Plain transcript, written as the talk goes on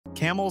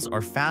Camels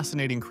are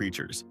fascinating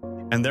creatures,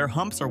 and their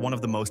humps are one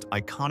of the most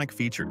iconic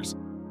features.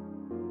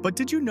 But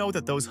did you know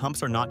that those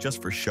humps are not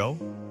just for show?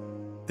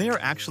 They are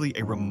actually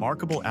a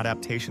remarkable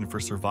adaptation for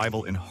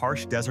survival in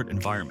harsh desert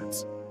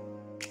environments.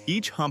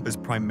 Each hump is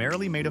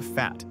primarily made of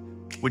fat,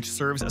 which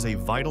serves as a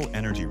vital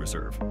energy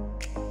reserve.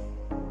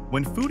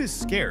 When food is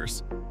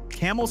scarce,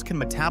 camels can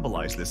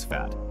metabolize this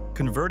fat,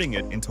 converting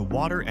it into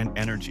water and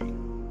energy.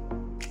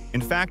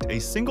 In fact, a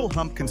single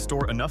hump can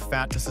store enough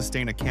fat to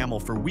sustain a camel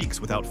for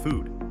weeks without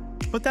food.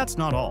 But that's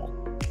not all.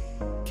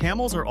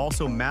 Camels are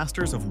also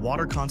masters of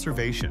water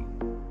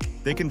conservation.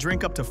 They can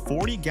drink up to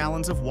 40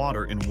 gallons of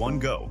water in one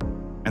go,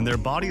 and their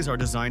bodies are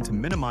designed to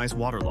minimize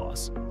water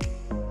loss.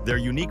 Their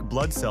unique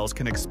blood cells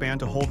can expand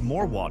to hold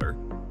more water,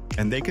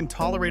 and they can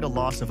tolerate a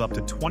loss of up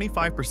to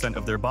 25%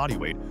 of their body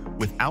weight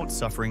without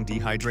suffering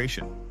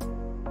dehydration.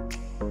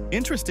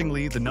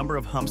 Interestingly, the number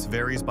of humps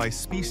varies by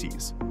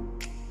species.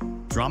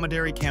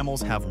 Dromedary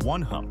camels have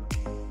one hump,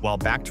 while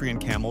Bactrian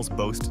camels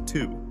boast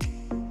two.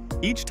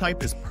 Each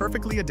type is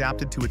perfectly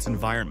adapted to its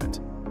environment,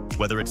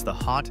 whether it's the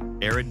hot,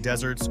 arid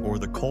deserts or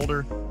the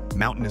colder,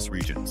 mountainous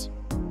regions.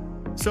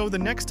 So the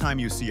next time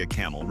you see a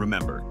camel,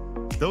 remember,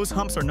 those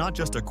humps are not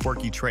just a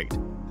quirky trait.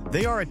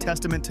 They are a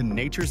testament to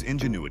nature's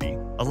ingenuity,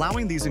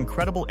 allowing these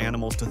incredible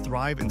animals to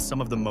thrive in some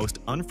of the most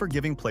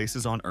unforgiving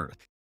places on Earth.